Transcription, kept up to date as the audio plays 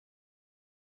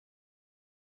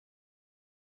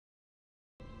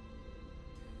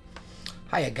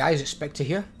Hiya guys, it's Spectre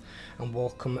here, and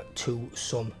welcome to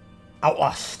some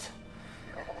Outlast.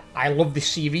 I love this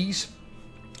series.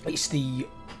 It's the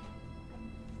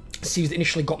series that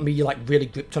initially got me like really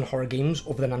gripped on horror games,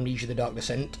 other than Amnesia: The Dark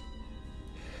Descent.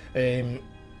 The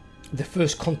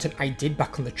first content I did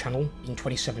back on the channel in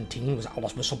 2017 was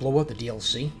Outlast Whistleblower, the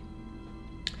DLC.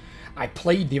 I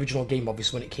played the original game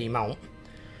obviously when it came out,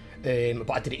 but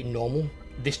I did it in normal.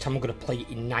 This time I'm going to play it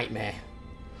in Nightmare.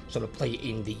 So I'm going to play it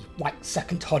in the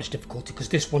second hardest difficulty, because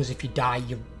this one is if you die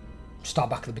you start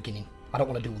back at the beginning. I don't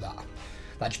want to do that.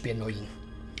 That'd just be annoying.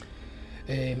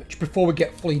 Just before we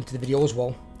get fully into the video as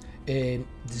well,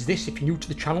 there's this, if you're new to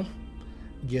the channel,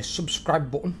 your subscribe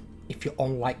button, if you're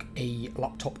on like a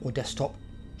laptop or desktop,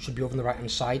 should be over on the right hand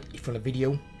side. If you're on a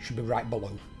video, should be right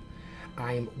below.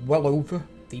 I'm well over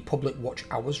the public watch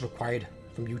hours required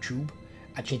from YouTube.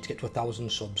 I just need to get to 1,000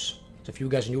 subs. So if you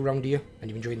guys are new around here and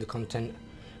you're enjoying the content,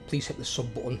 please hit the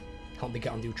sub button, help me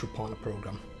get on the YouTube partner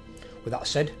program. With that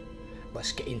said,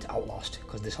 let's get into Outlast,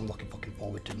 because this I'm looking fucking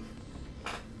forward to.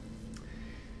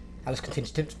 Outlast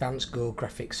contains tips, violence, gore,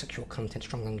 graphics, sexual content,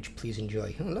 strong language. Please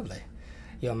enjoy. Oh, lovely.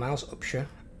 You're Miles Upshur,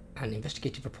 an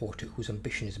investigative reporter whose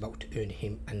ambition is about to earn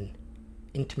him an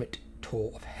intimate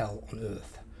tour of hell on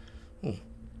Earth.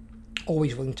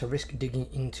 Always willing to risk digging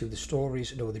into the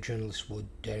stories no other journalists would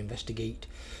dare investigate,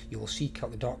 you will seek out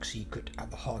the dark secret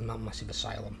at the heart of Mount Massive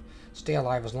Asylum. Stay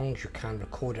alive as long as you can,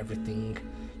 record everything.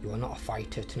 You are not a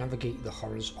fighter. To navigate the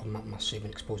horrors of Mount Massive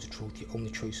and expose the truth, your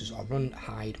only choices are run,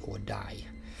 hide, or die.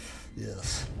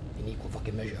 Yes, in equal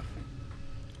fucking measure.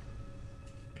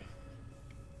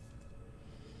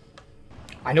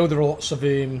 I know there are lots of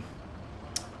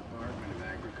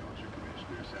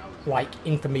like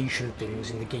information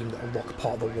things in the game that unlock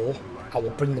part of the lore. I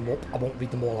will bring them up. I won't read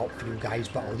them all out for you guys,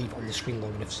 but I'll leave it on the screen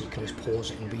long enough so you can always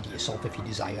pause it and read it yourself if you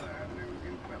desire.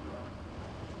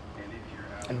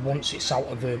 And once it's out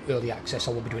of early access,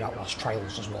 I will be doing Outlast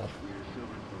trials as well.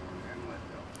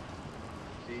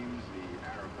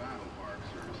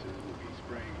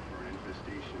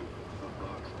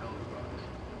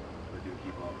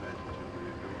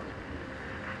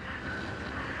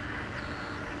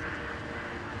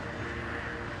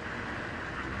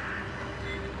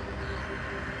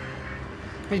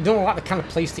 You don't like the kind of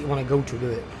place that you want to go to, do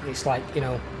it? It's like, you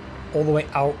know, all the way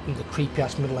out in the creepy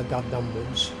ass middle of goddamn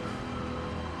woods.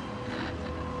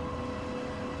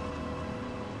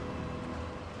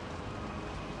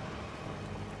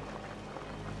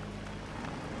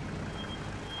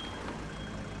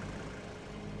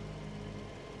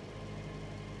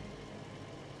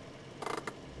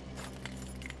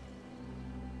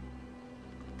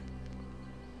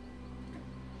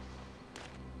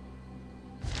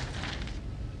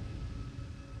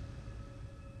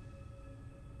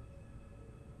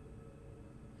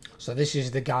 So this is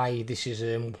the guy, this is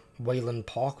Wayland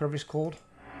Park, whatever it's called.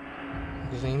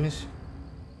 What his name is.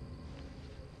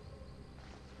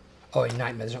 Oh, in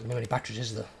Nightmare, there's not going to be any batteries,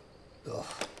 is there? Ugh.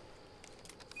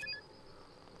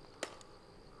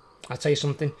 I'll tell you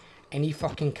something, any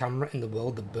fucking camera in the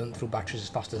world that burnt through batteries as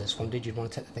fast as this one did, you'd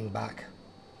want to take the thing back.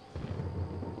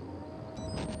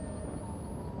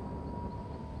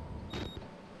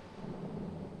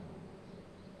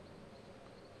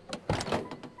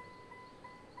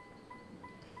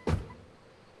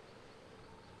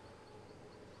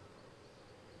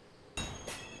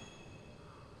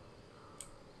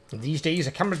 These days,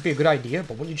 a camera would be a good idea,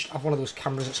 but wouldn't you just have one of those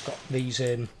cameras that's got these,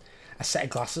 a set of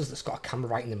glasses that's got a camera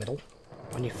right in the middle,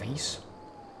 on your face?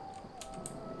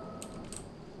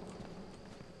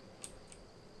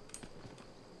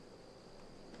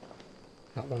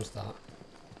 That one's that.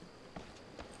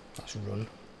 That's run.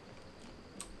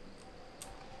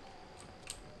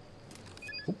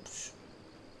 Oops.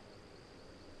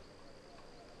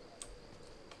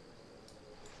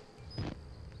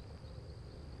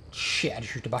 Shit, I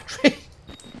just used a battery.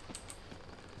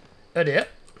 Idiot.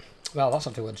 Well, that's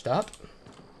not a good start.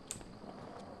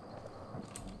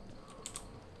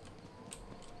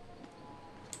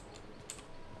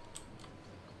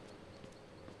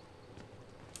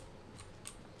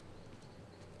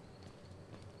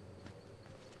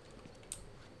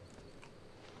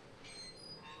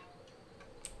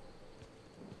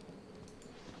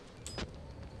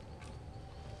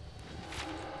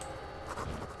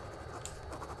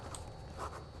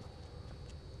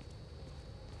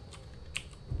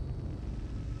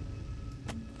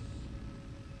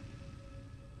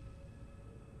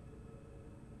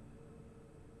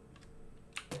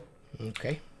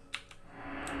 Okay.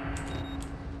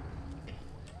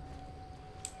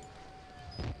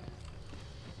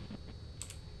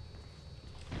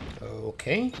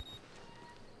 Okay.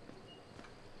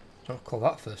 Don't call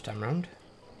that first time round.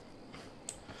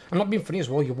 I'm not being funny as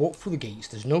well, you walk through the gates,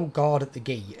 there's no guard at the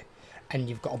gate, and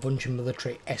you've got a bunch of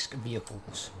military-esque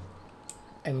vehicles.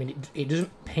 I mean, it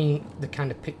doesn't paint the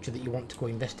kind of picture that you want to go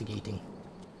investigating.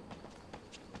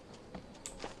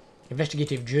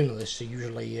 Investigative journalists are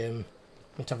usually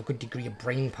want to have a good degree of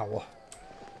brain power.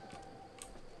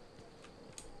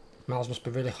 Miles must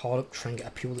be really hard up to try and get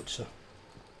a Pulitzer.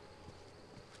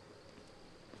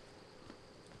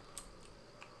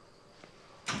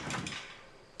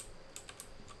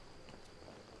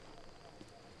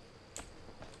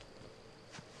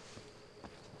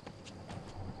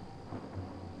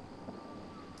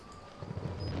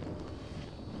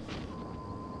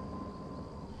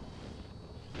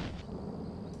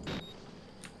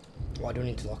 What I do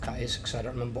need to look at is, because I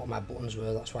don't remember what my buttons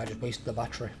were, that's why I just wasted the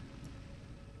battery.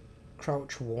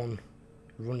 Crouch 1,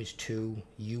 run is 2,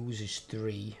 use is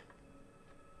 3.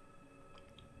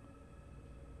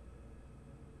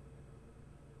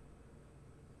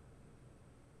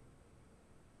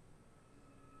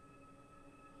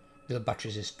 The other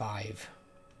batteries is 5.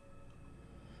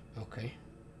 Okay.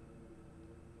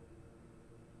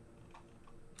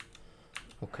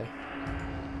 Okay.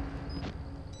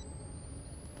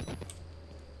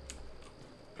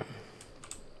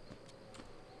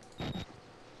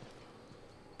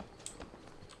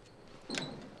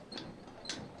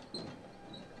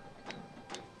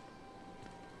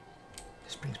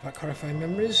 Brings back horrifying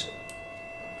memories.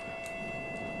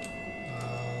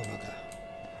 Oh,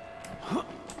 bugger.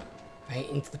 I ain't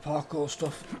into the parkour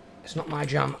stuff. It's not my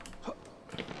jam. Come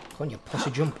on, you pussy,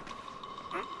 jump.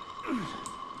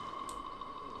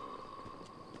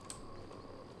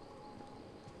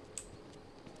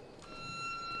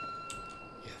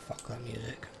 Yeah, fuck that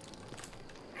music.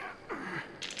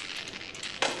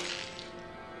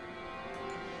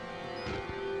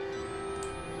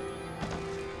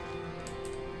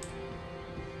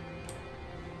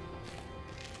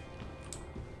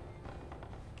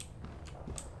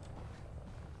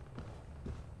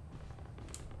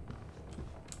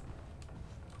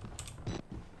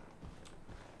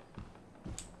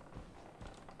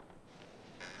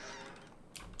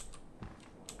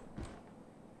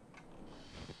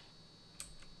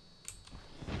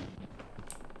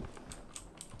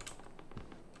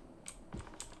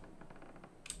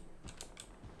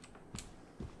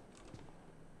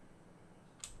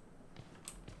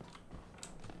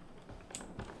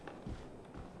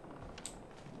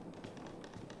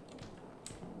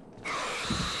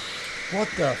 What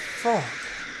the fuck?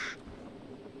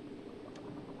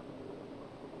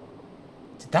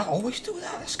 Did that always do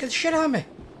that? That scared the shit out of me.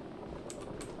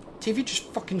 TV just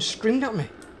fucking screamed at me.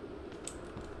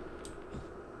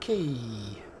 Okay.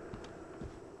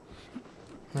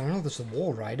 I know there's the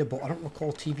Wall Rider, but I don't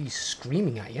recall TV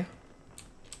screaming at you.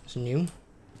 It's new.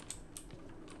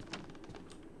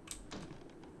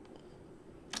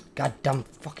 Goddamn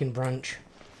fucking branch.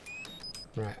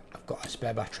 Right, I've got a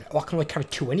spare battery. Oh, I can only carry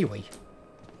 2 anyway.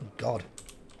 Oh, God.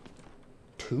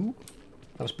 2?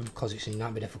 That must be because it's in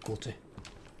nightmare difficulty.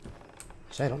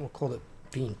 So I don't recall it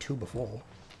being 2 before.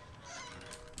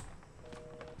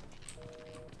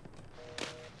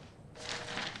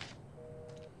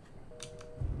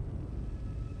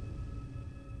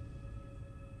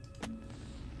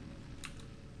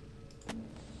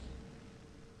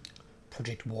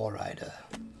 Project War Rider.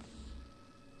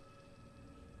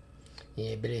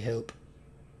 Yeah, Billy Hope.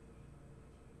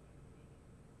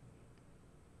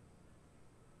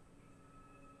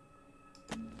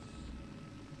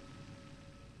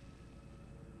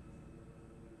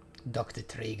 Dr.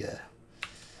 Traeger.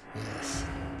 Yes.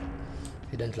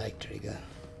 I don't like Traeger.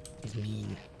 He's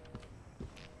mean.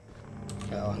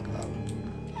 Oh, hang on.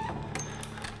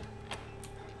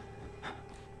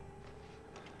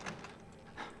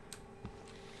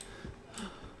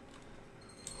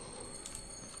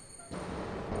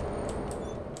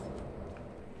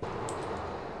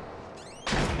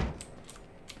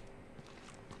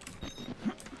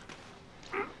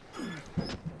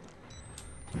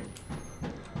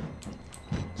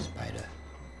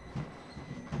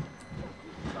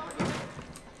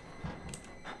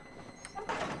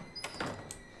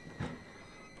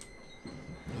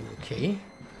 Okay.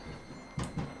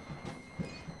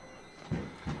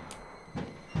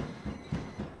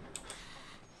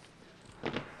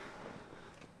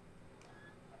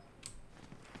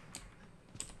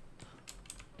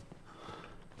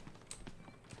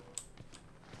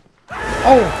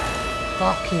 Oh!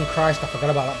 Fucking Christ, I forgot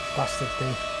about that bastard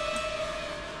thing.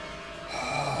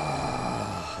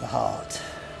 The heart.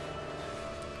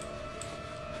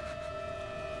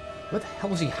 Where the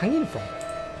hell is he hanging from?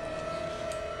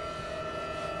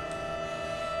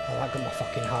 Oh, that got my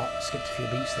fucking heart skipped a few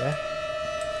beats there.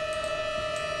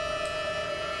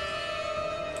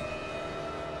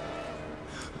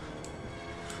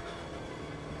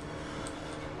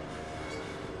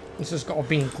 This has got to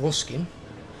be in Gluskin.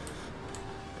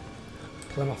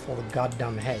 Pulling off all the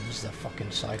goddamn heads, they're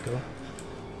fucking psycho.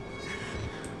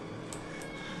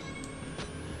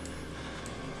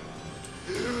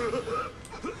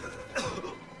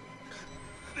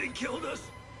 They killed us.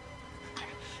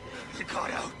 You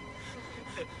got out.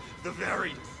 The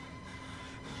variants.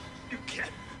 You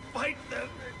can't fight them.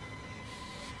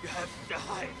 You have to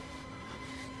hide.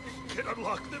 You can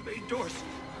unlock the main doors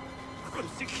from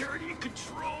security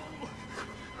control.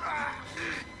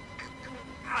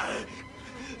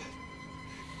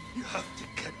 You have to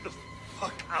get the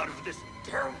fuck out of this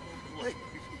terrible place.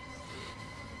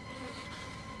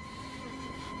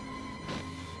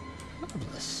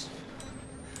 Marvelous.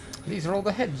 These are all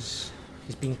the heads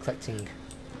he's been collecting.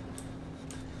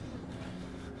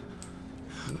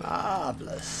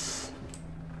 Marvelous.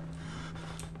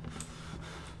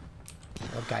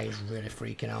 That guy is really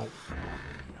freaking out.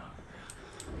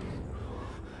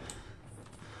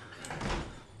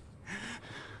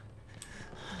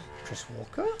 Chris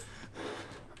Walker?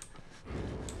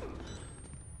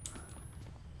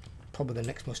 Probably the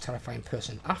next most terrifying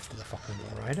person after the fucking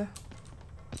Wall Rider.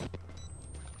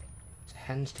 It's a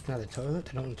hand sticking out of the toilet.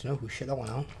 I don't want to know who shit that one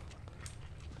out.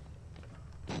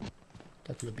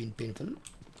 That would have been painful.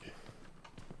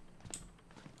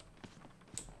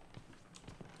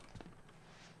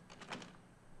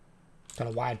 Don't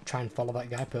know why I'd try and follow that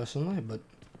guy personally, but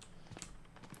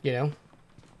you know.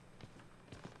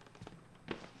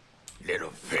 Little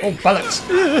fish. Oh, bollocks!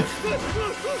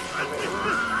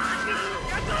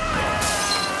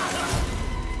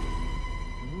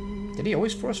 Did he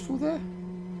always throw us through there?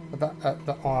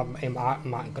 I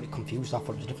might have got it confused. I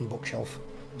thought it was a different bookshelf.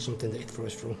 Something that he threw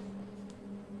us through.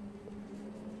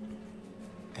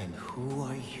 And who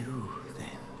are you, then?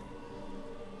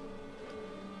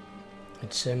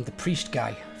 It's the priest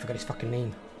guy. I forgot his fucking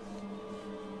name.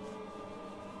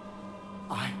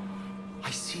 I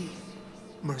see.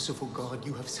 Merciful God,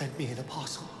 you have sent me an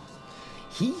apostle.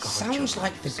 He sounds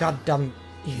like the goddamn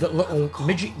little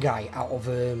midget guy out of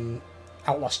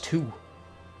Outlast 2.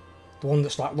 The one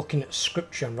that's like looking at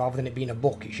scripture and rather than it being a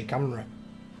book, it's your camera.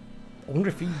 I wonder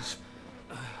if he's...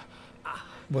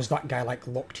 Was that guy like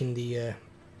locked in the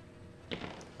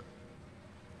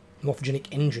morphogenic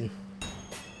engine?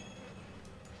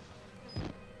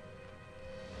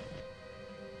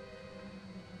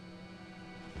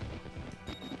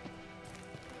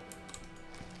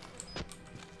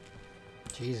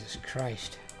 Jesus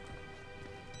Christ.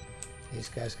 These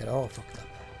guys got all fucked up.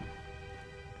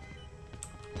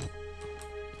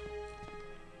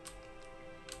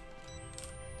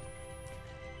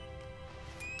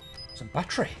 It's a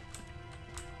battery.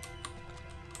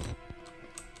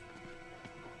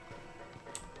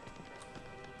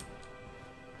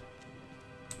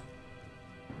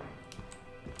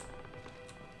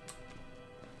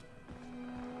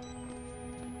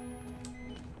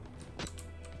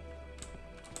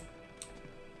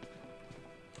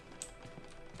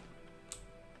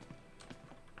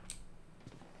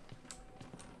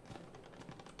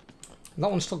 That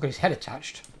one's still got his head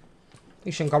attached. At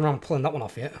least you haven't gone around pulling that one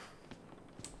off yet.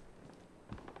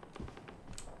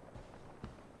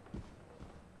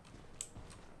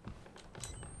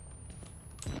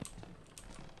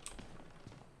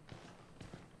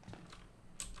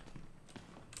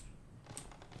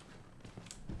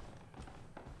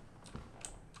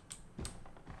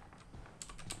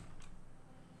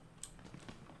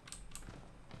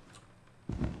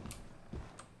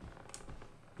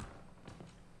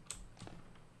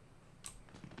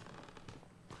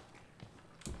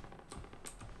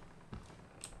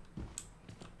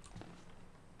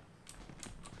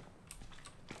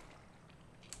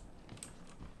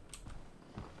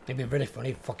 It'd be really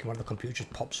funny if fucking one of the computers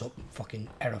pops up, fucking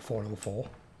error 404.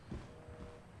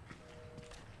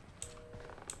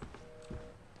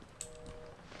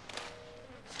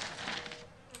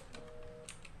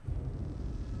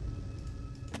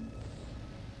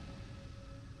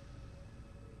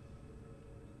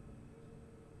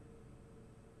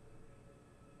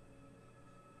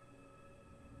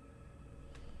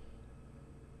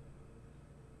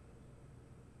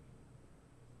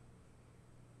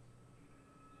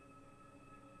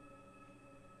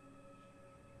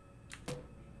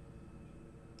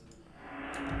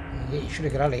 Yeah, you should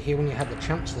have got out of here when you had the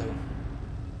chance, though.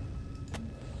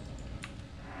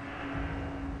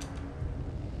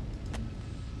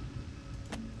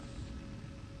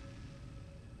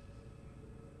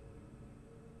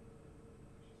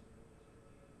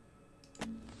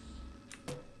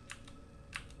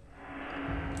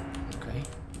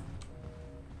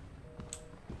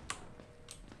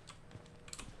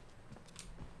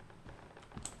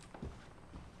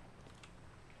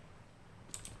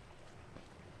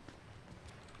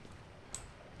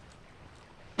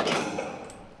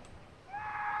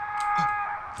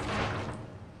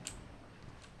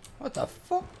 What the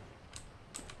fuck?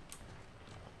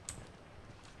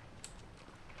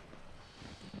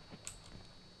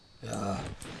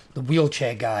 The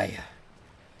wheelchair guy.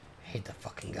 I hate the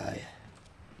fucking guy.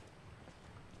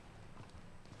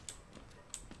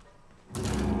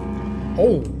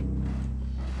 Oh!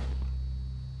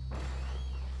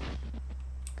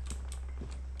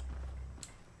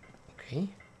 Okay.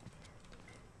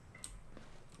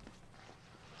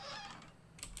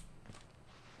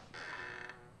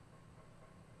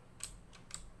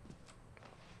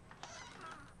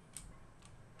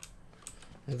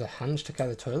 The hands took out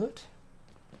of the toilet.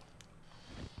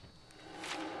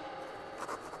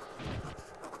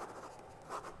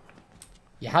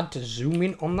 You had to zoom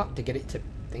in on that to get it to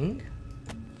thing.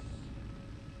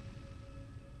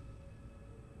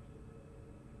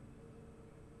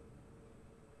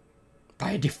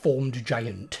 By a deformed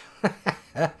giant.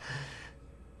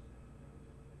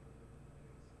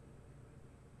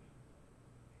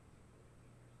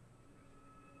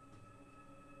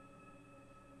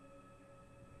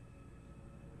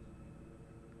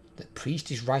 The priest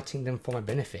is writing them for my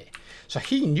benefit. So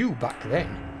he knew back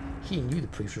then. He knew the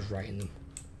priest was writing them.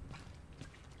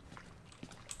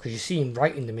 Because you see him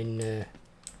writing them in the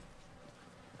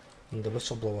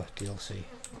Whistleblower DLC.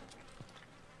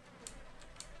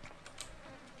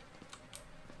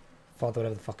 Father,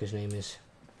 whatever the fuck his name is.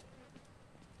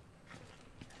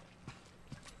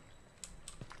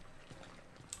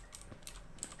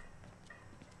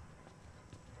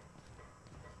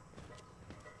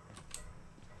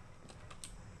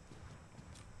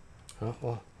 Oh,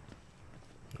 what?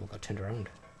 Oh, got turned around.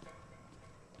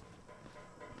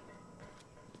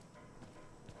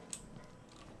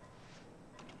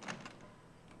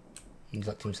 He's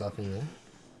locked himself in there.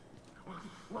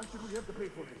 Why should we have to pay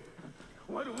for it?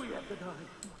 Why do we have to die?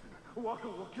 Walker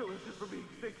will kill us just for being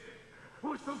sick.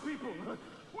 We're some people.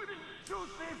 We didn't choose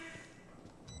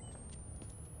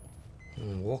this.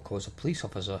 Walker was a police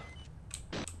officer.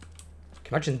 Can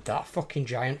you imagine that fucking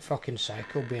giant fucking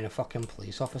psycho being a fucking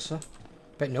police officer?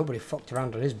 Bet nobody fucked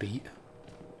around on his beat.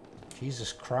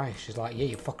 Jesus Christ. He's like, yeah,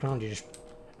 you fucking around, you just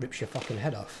rips your fucking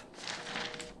head off.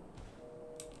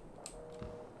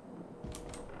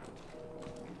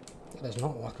 That does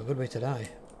not look like a good way to die.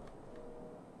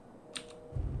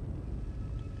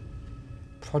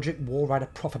 Project Wall Rider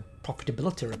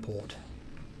profitability report.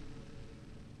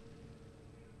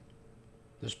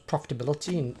 There's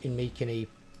profitability in making a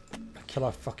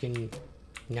killer fucking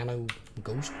nano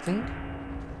ghost thing.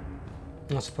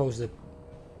 And I suppose the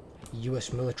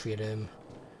US military had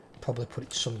probably put it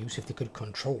to some use if they could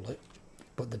control it.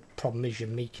 But the problem is you're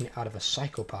making it out of a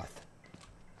psychopath.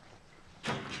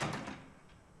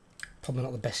 Probably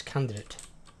not the best candidate.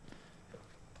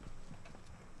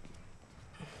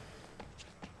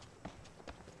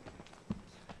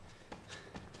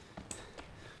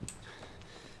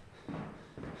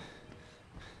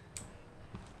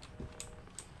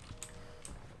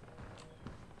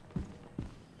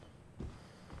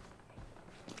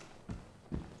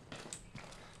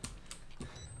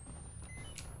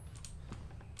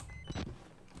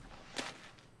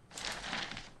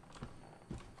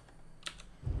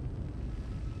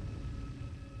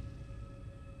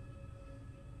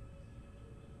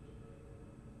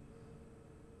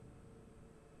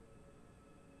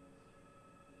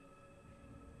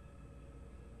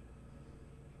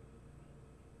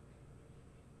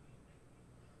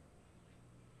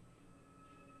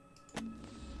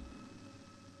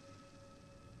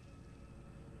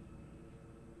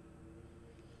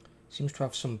 Seems to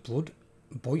have some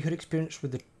boyhood experience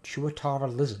with the Chuatara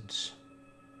lizards.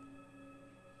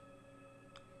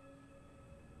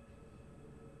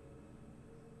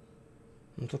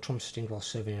 Mental trauma sustained while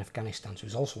serving in Afghanistan, so he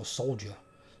was also a soldier.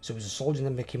 So he was a soldier and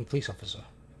then became a police officer.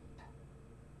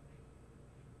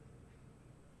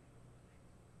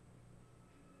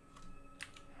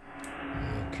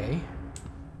 Okay.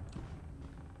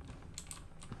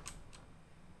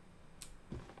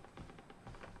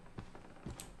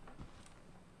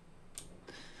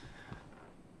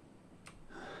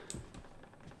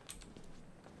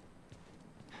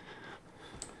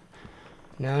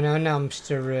 No,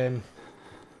 Mr.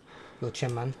 Wheelchair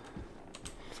Man.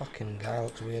 Fucking guy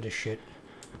looks weird as shit.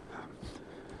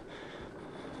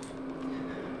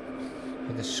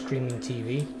 With a screaming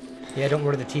TV. Yeah, don't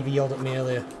worry, the TV yelled at me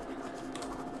earlier.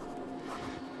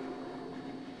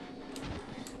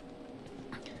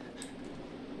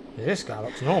 This guy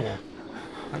looks normal.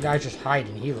 That guy's just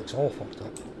hiding, he looks all fucked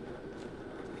up.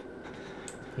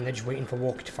 And they're just waiting for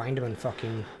Walker to find him and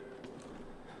fucking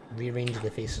rearrange the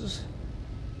faces.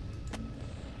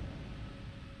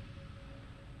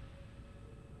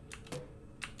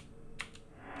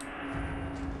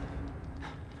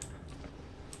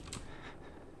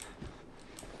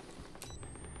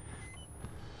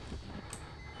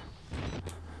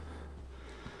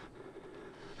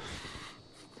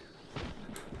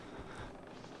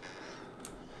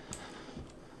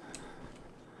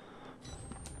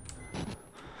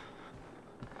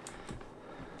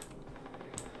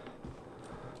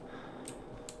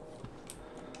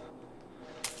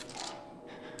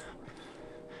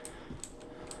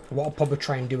 What I'll probably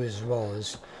try and do as well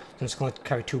is, since it's going to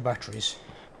carry 2 batteries,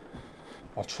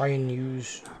 I'll try and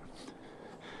use...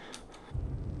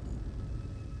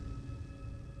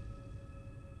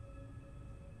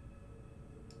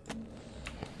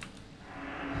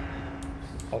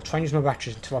 I'll try and use my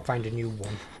batteries until I find a new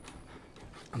one.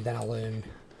 And then I'll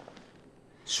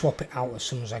swap it out as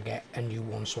soon as I get a new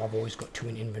one, so I've always got 2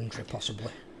 in inventory,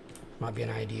 possibly. Might be an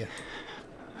idea.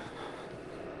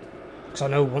 Because I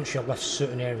know once you've left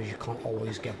certain areas you can't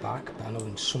always get back, but I know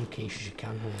in some cases you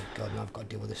can. Oh my god, now I've got to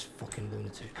deal with this fucking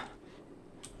lunatic.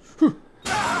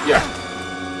 Yeah!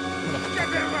 Get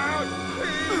him out!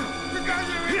 Please! The guys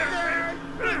are here!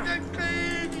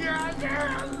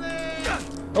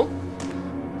 Oh!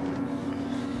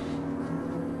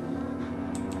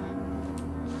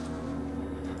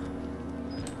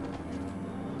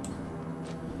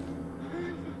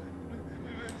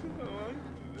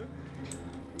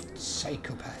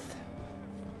 Psychopath.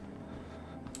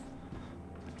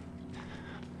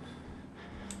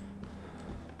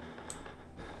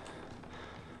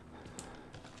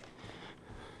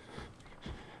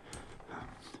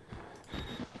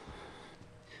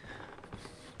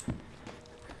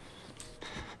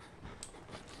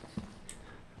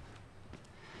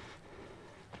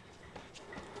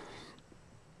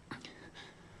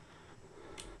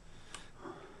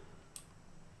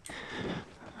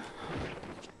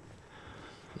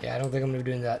 Yeah, I don't think I'm going to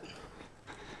be doing that.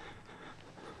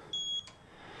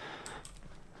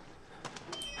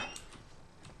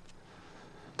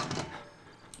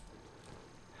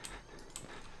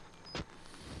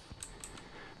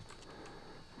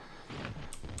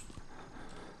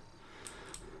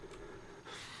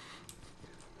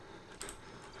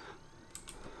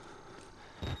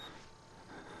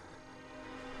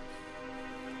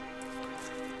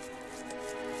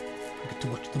 I get to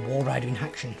watch the wall rider in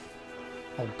action.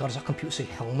 Oh god, does that computer say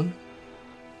Hellman?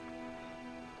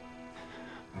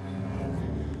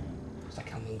 It's like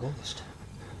Hellman Ghost.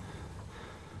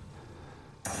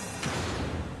 I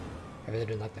really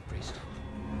don't like that priest.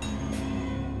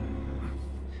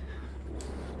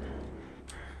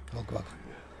 Oh god.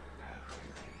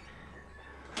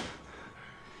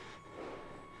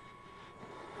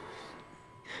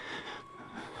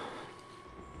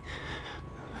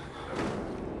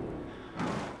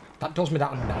 That does me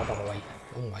that now, by the way.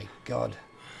 Oh my god.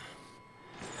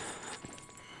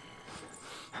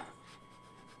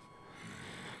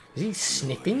 Is he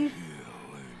sniffing?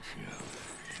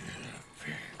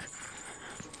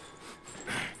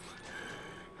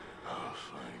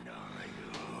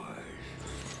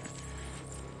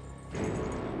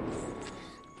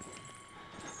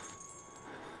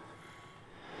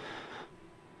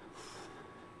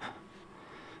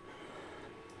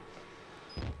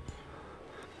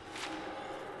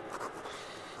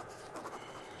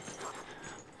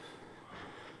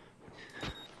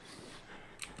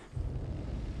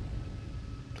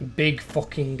 Big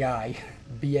fucking guy.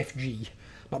 BFG.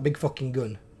 Not big fucking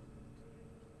gun.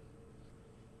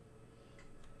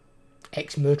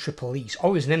 Ex-military police.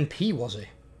 Oh, he was an MP, was he?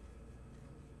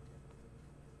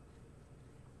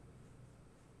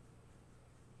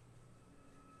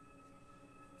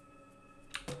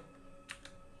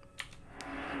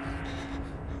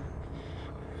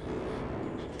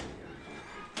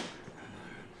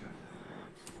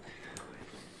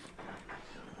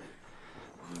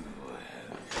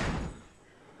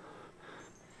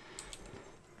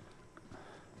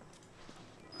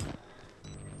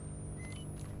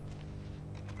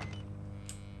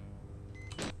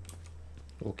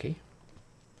 Okay.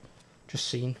 Just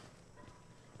seen.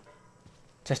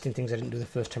 Testing things I didn't do the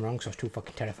first time around because I was too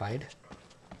fucking terrified.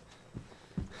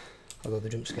 Although the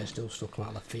jump scares still come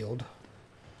out of the field.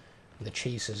 And the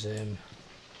chasers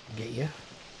get you.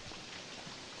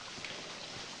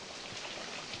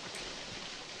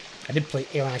 I did play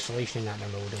Alien Isolation in that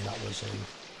mode and that was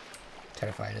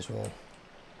terrifying as well.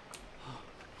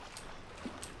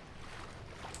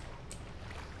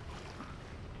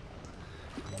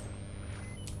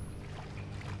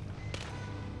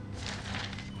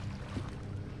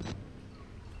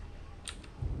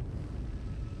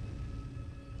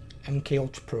 MK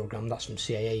Ultra program, that's from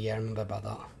CIA, yeah, I remember about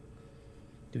that.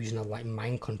 They were using like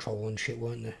mind control and shit,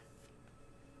 weren't they?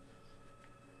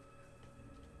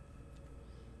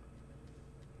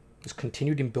 It's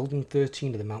continued in Building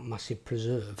 13 of the Mount Massive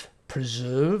Preserve.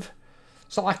 Preserve?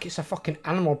 It's not like it's a fucking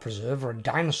animal preserve or a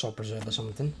dinosaur preserve or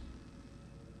something.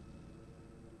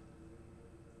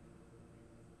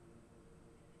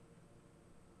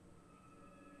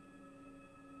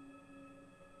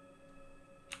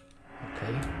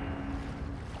 Okay.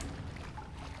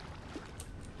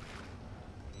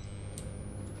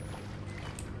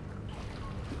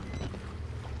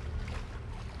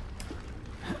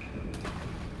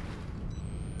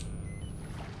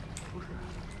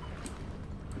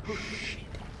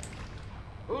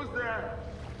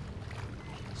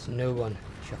 It's no one.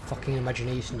 It's your fucking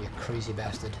imagination, you crazy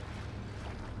bastard.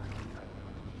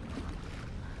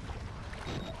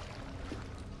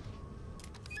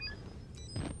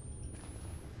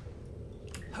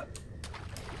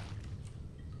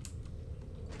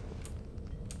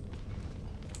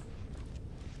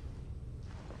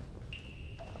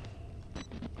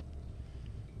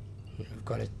 We've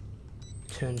got to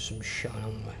turn some shit on,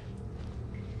 haven't we?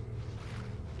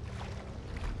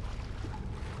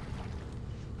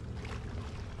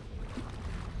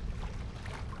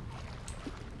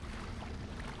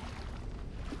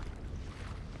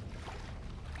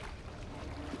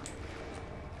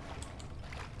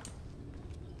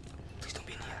 Please don't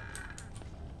be in here.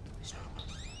 It's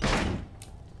not.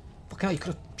 Fucking hell, you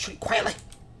could have shut it quietly.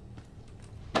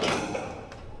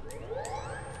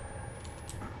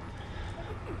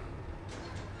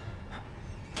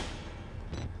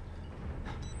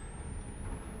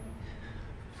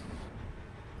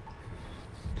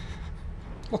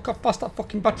 Look how fast that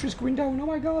fucking battery's going down, oh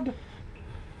my god!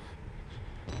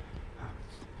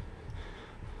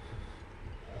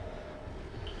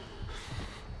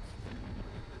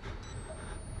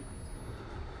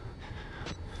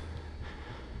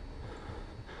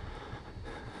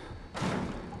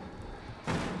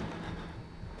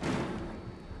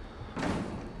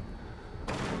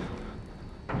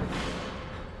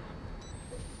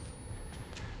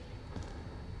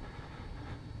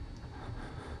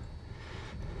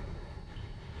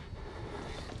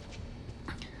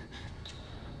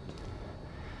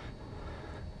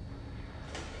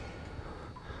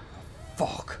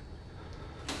 Fuck.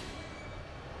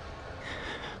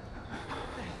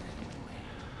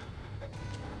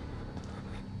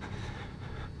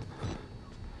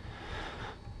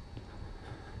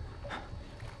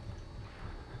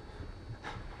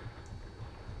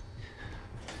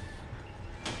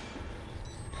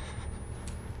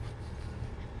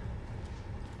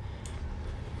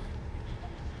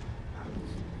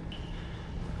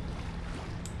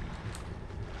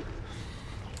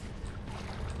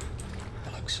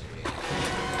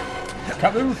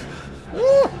 Can't move.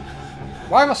 Ah!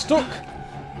 Why am I stuck?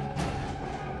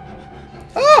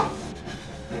 Ah!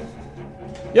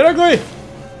 You're ugly.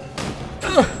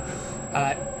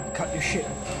 Can't do shit.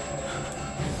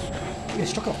 You're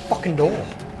stuck on a fucking door.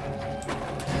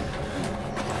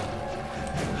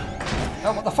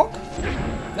 No, what the fuck?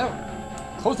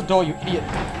 No. Close the door, you idiot.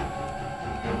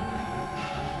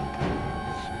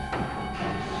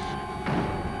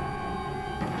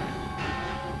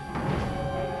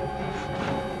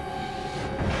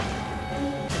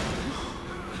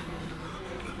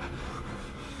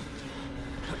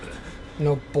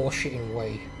 No bullshitting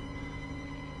way.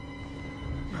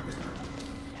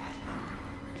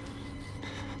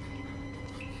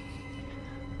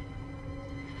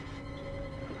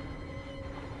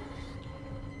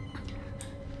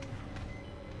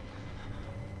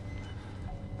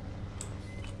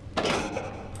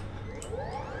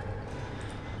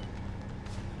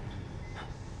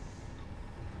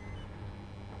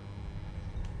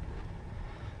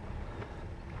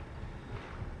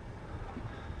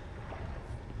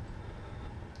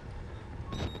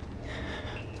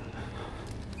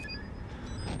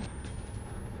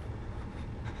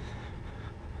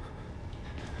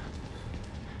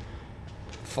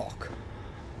 Fuck.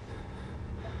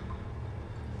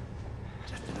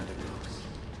 Just another ghost.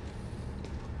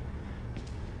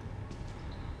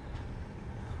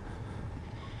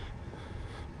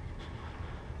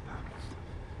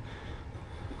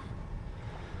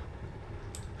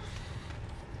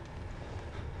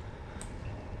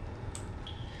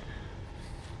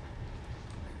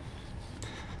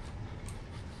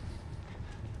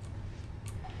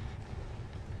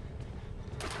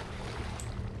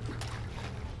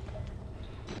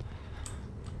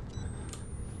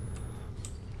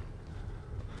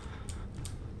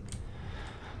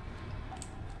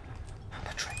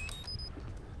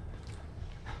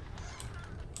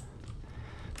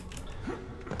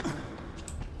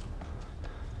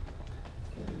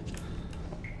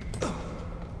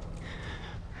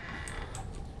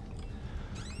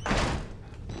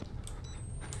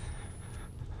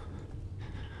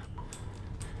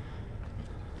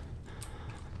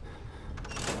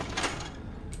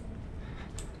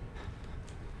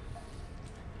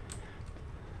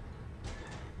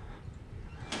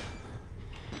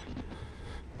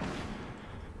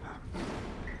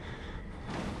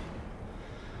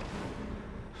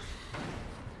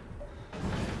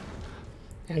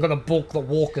 I'm gonna bulk the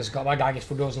walkers. Got my guy gets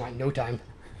for doors in like no time.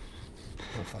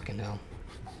 Oh fucking hell.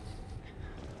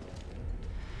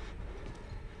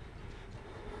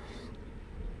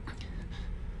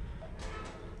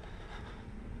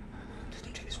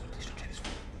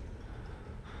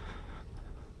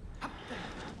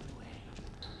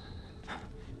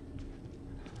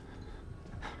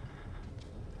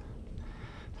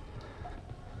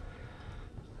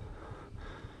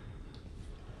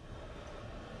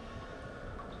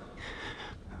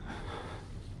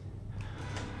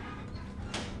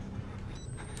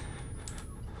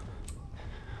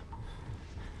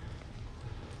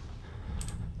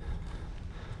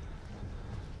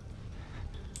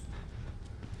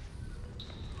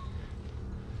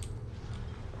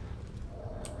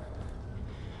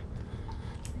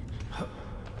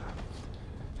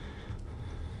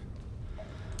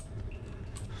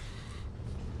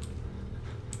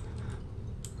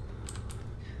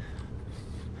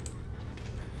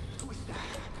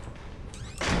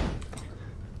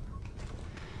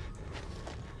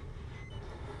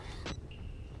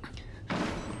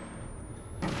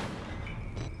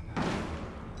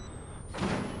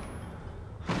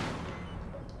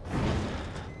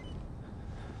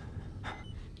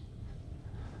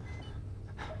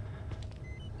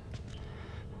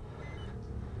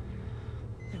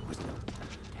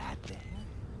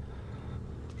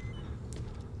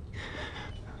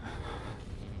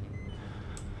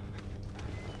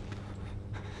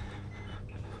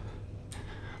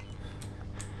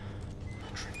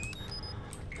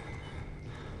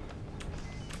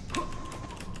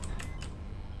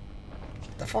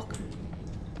 The fuck?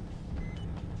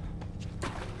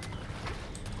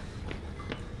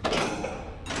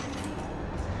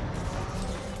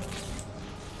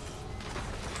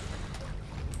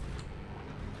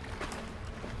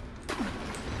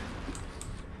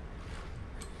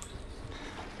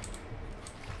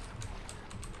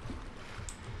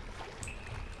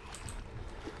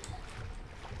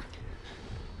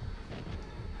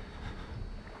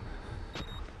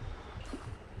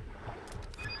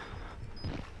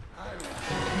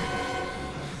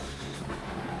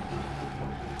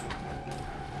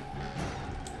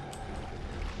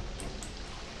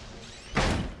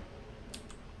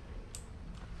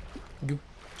 You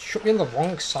shut me on the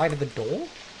wrong side of the door?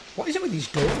 What is it with these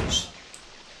doors?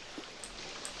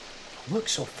 It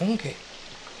looks so funky.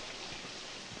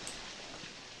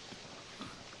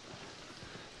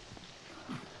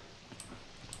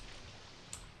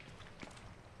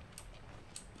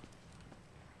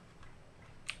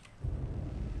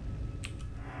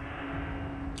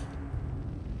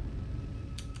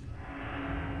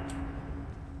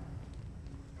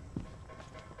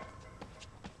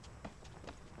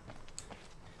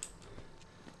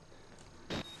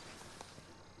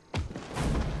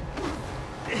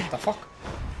 The fuck?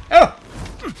 Oh!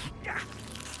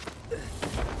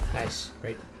 Nice,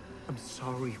 great. I'm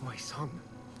sorry, my son.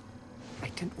 I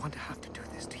didn't want to have to do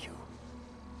this to you.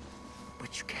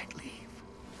 But you can't leave.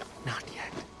 Not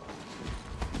yet.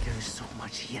 There is so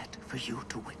much yet for you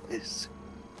to witness.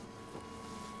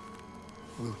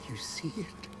 Will you see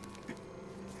it?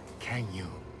 Can you?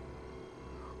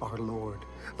 Our Lord,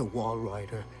 the Wall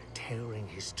Rider, tearing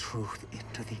his truth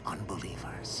into the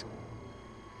unbelievers.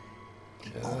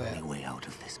 The only way out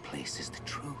of this place is the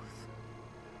truth.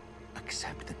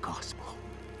 Accept the gospel,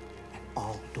 and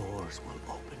all doors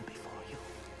will open before you.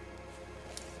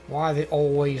 Why are they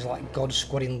always like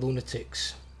God-squatting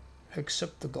lunatics?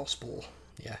 Accept the gospel.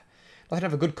 Yeah. Nothing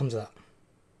ever good comes of that.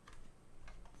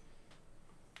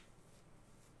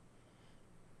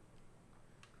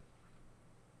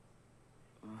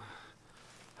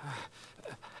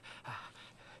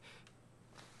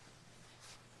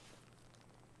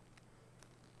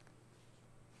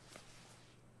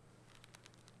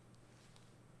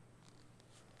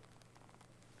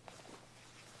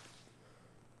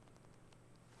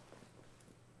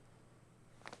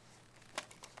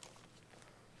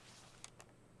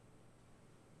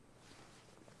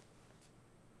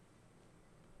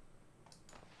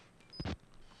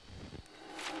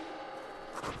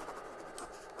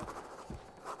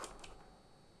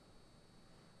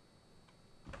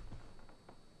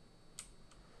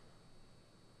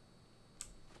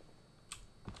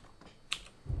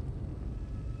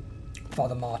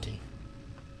 Father Martin.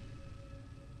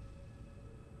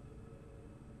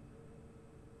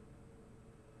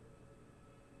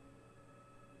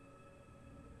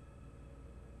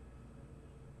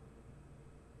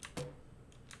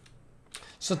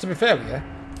 So to be fair with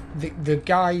you, the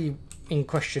guy in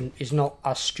question is not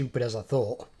as stupid as I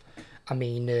thought. I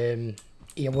mean,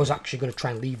 he was actually going to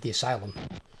try and leave the asylum.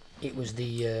 It was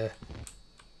the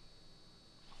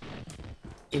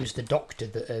doctor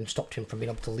that stopped him from being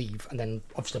able to leave, and then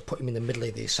obviously put him in the middle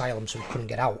of the asylum so he couldn't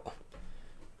get out.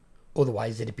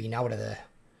 Otherwise, they'd have been out of there.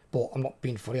 But I'm not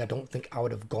being funny, I don't think I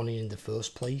would have gone in the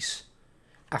first place.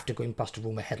 After going past a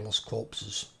room of headless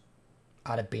corpses,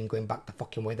 I'd have been going back the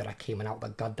fucking way that I came in out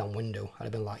that goddamn window. I'd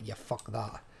have been like, yeah, fuck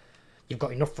that. You've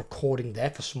got enough recording there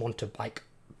for someone to, like,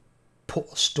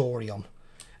 put a story on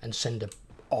and send a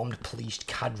armed police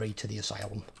cadre to the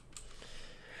asylum.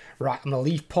 Right, I'm going to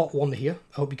leave part 1 here.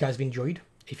 I hope you guys have enjoyed.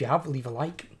 If you have, leave a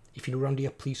like. If you're new around here,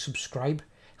 please subscribe.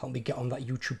 Help me get on that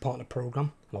YouTube partner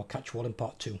program. And I'll catch you all in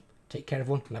part 2. Take care,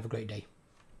 everyone, and have a great day.